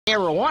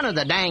every one of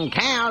the dang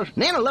cows,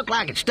 and then it looked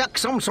like it stuck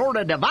some sort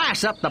of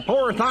device up the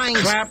poor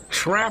thing's...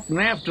 Trap, and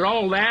after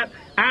all that,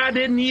 I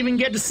didn't even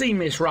get to see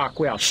Miss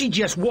Rockwell. She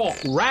just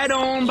walked right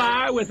on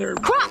by with her...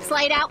 Crops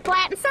laid out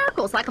flat in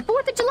circles like a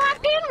 4th of July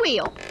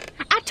pinwheel.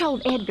 I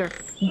told Edgar,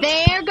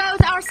 there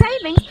goes our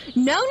savings,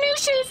 no new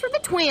shoes for the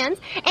twins,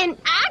 and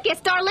I guess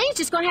Darlene's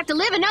just going to have to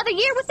live another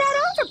year with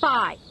that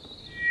overbite.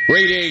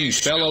 Greetings,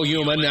 fellow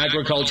human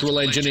agricultural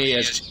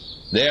engineers.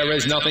 There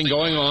is nothing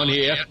going on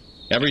here.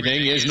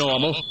 Everything is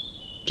normal.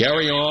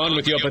 Carry on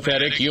with your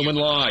pathetic human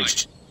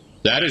lives.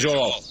 That is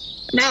all.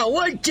 Now,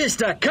 wait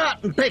just a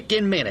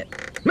cotton-picking minute.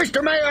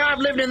 Mr. Mayor, I've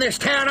lived in this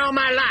town all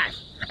my life,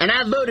 and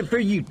I voted for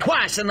you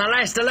twice in the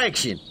last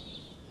election.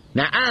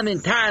 Now, I'm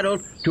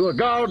entitled to a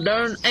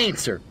gall-darn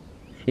answer.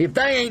 If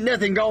there ain't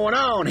nothing going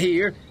on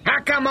here,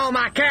 how come all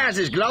my cows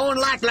is glowing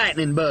like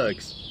lightning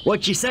bugs?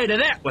 What you say to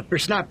that,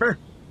 whippersnapper?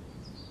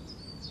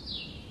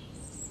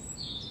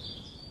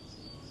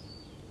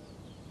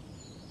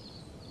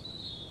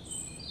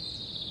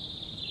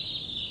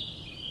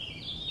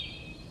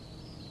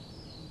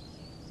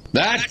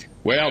 That?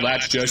 Well,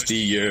 that's just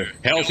the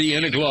healthy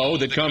inner glow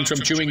that comes from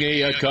chewing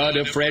a cud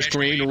of fresh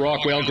green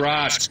Rockwell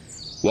grass.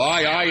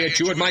 Why, I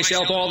chew it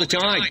myself all the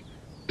time.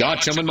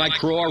 Got some in my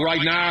craw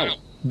right now.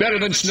 Better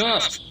than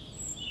snuff.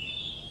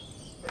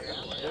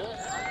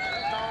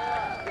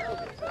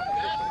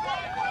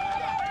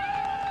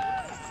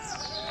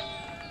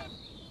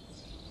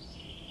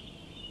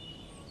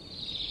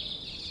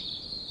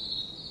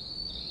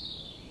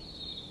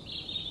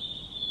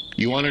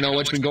 You want to know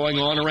what's been going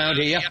on around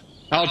here?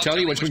 I'll tell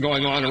you what's been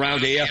going on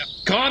around here.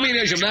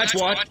 Communism, that's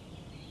what.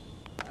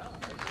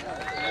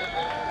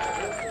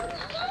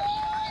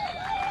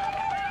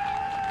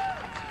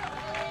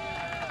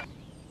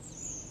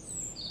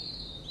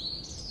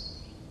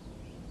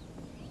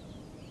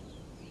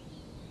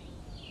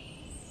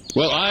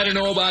 Well, I don't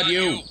know about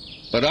you,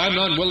 but I'm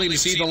not willing to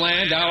see the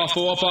land our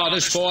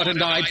forefathers fought and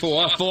died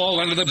for fall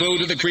under the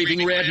boot of the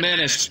creeping red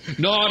menace.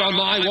 Not on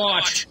my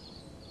watch.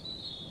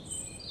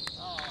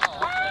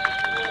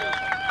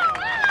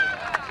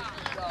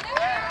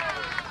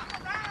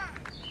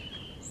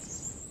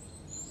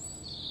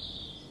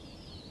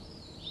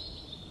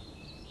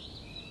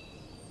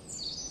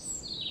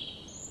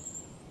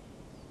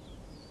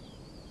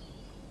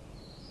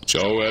 So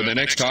the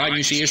next time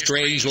you see a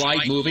strange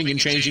light moving and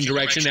changing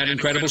direction at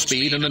incredible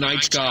speed in the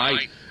night sky,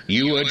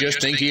 you just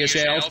think to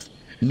yourself,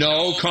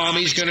 no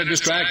commie's going to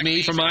distract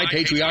me from my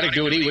patriotic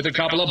duty with a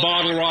couple of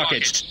bottle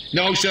rockets.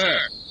 No, sir.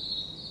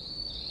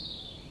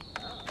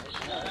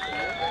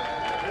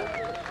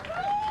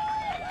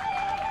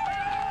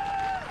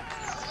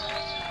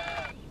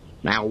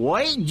 Now,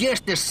 wait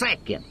just a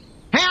second.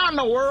 How in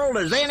the world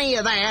does any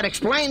of that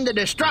explain the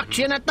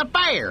destruction at the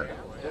fair?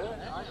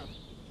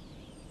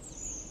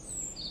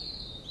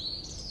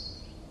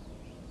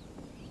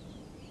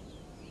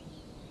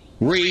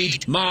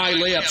 Read my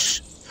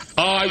lips.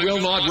 I will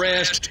not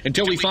rest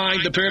until we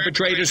find the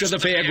perpetrators of the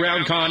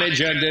fairground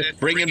carnage and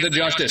bring them to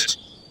justice.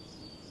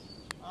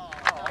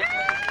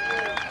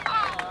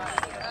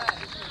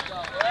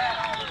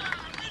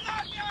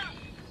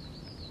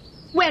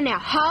 Well, now,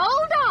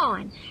 hold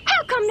on.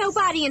 How come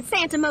nobody in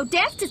Santa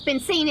Modesta has been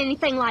seeing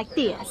anything like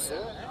this?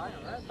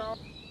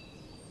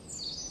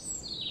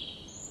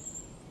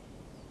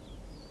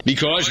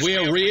 Because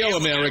we're real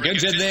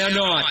Americans and they're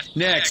not.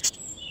 Next.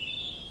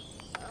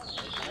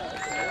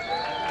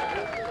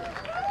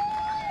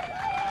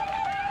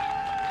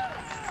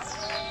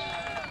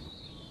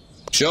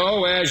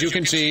 So, as you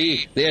can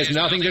see, there's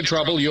nothing to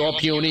trouble your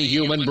puny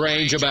human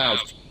brains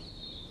about.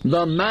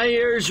 The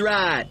mayor's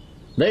right.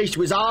 This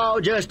was all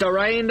just a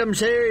random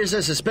series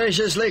of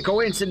suspiciously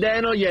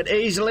coincidental yet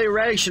easily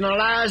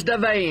rationalized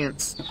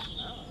events.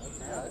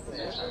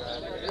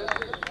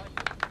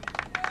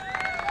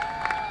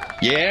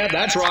 Yeah,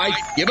 that's right.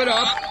 Give it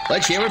up.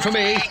 Let's hear it for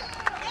me.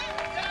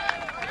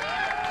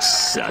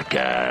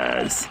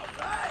 Suckers.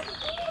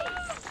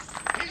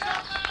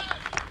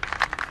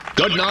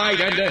 Good night,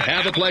 and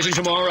have a pleasant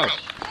tomorrow.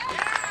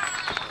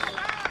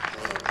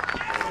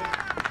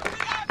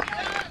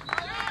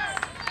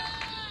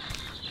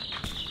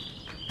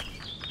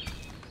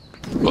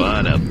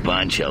 What a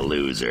bunch of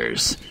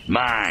losers.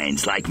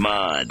 Minds like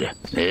mud.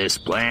 This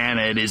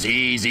planet is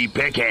easy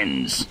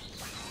pickings.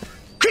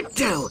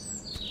 Crypto!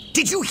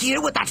 Did you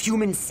hear what that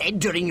human said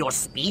during your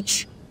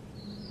speech?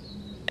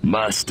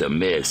 Must have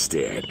missed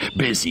it.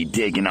 Busy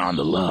digging on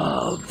the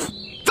love.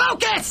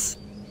 Focus!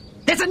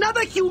 There's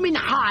another human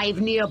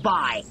hive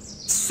nearby.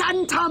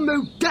 Santa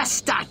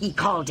Modesta, he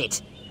called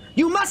it.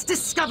 You must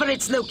discover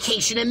its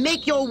location and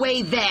make your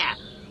way there.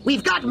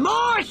 We've got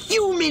more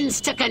humans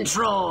to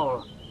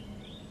control.